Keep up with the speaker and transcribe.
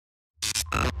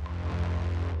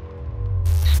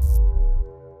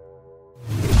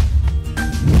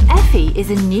Effie is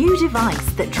a new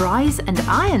device that dries and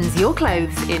irons your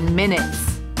clothes in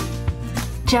minutes.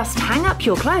 Just hang up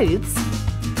your clothes,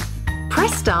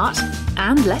 press start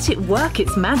and let it work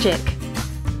its magic.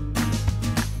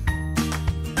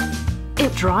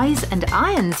 It dries and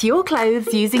irons your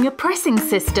clothes using a pressing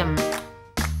system,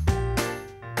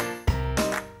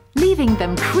 leaving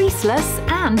them creaseless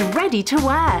and ready to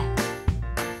wear.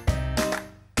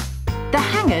 The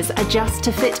hangers adjust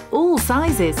to fit all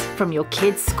sizes, from your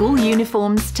kids' school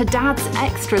uniforms to dad's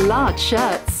extra large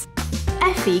shirts.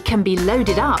 Effie can be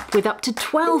loaded up with up to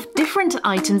 12 different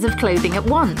items of clothing at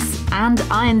once and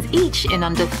irons each in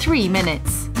under 3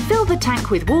 minutes. Fill the tank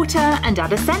with water and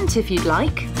add a scent if you'd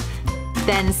like.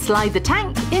 Then slide the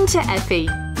tank into Effie.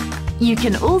 You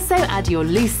can also add your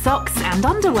loose socks and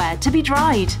underwear to be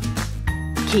dried.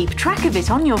 Keep track of it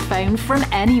on your phone from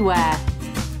anywhere.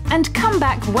 And come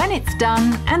back when it's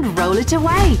done and roll it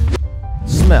away.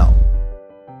 Smell.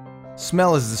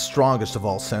 Smell is the strongest of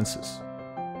all senses.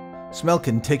 Smell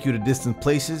can take you to distant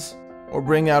places or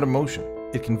bring out emotion.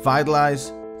 It can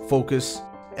vitalize, focus,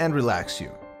 and relax you.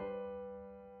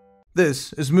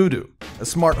 This is Moodoo, a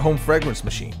smart home fragrance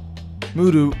machine.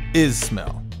 Moodoo is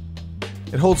smell.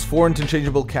 It holds 4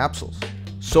 interchangeable capsules.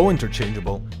 So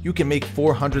interchangeable, you can make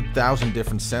 400,000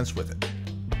 different scents with it.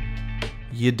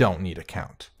 You don't need a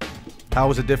count. How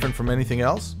is it different from anything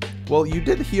else? Well, you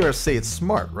did hear us say it's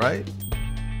smart, right?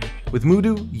 With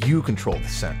Moodoo, you control the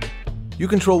scent. You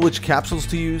control which capsules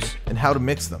to use and how to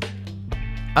mix them.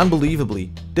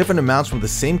 Unbelievably, different amounts from the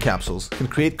same capsules can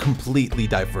create completely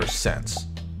diverse scents.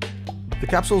 The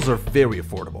capsules are very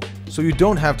affordable, so you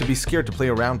don't have to be scared to play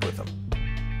around with them.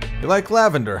 You like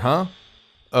lavender, huh?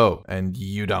 Oh, and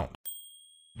you don't.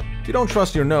 If you don't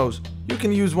trust your nose, you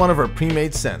can use one of our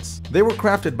pre-made scents. They were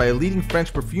crafted by a leading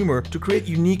French perfumer to create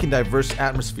unique and diverse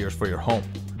atmospheres for your home.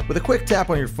 With a quick tap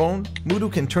on your phone,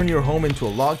 Moodoo can turn your home into a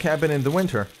log cabin in the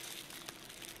winter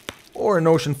or an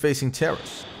ocean-facing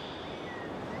terrace.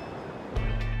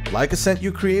 Like a scent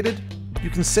you created? You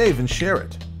can save and share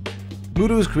it.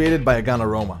 Moodoo is created by Agan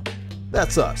Aroma.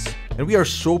 That's us, and we are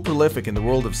so prolific in the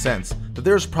world of scents that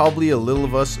there's probably a little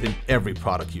of us in every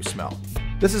product you smell.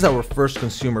 This is our first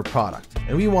consumer product,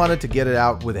 and we wanted to get it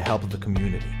out with the help of the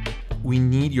community. We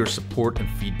need your support and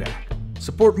feedback.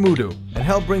 Support Moodoo and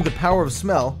help bring the power of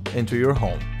smell into your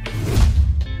home.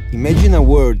 Imagine a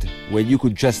world where you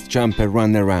could just jump and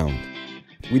run around,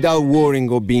 without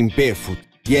worrying of being barefoot.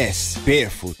 Yes,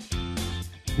 barefoot.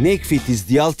 NakeFit is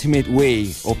the ultimate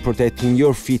way of protecting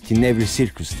your feet in every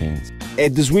circumstance.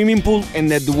 At the swimming pool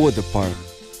and at the water park,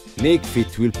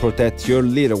 NakeFit will protect your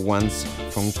little ones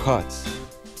from cuts,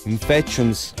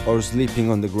 infections, or sleeping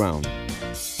on the ground.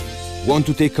 Want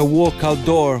to take a walk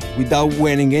outdoor without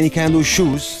wearing any kind of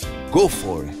shoes? Go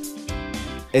for it!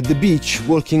 At the beach,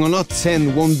 walking on hot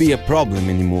sand won't be a problem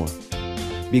anymore,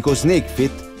 because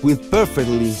NakeFit will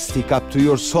perfectly stick up to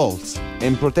your soles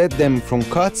and protect them from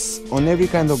cuts on every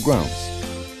kind of grounds.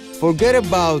 Forget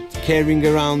about carrying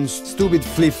around stupid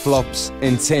flip-flops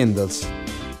and sandals.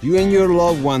 You and your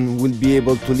loved one will be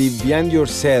able to leave behind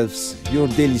yourselves your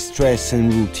daily stress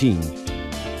and routine.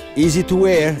 Easy to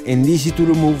wear and easy to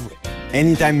remove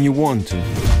anytime you want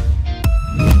to.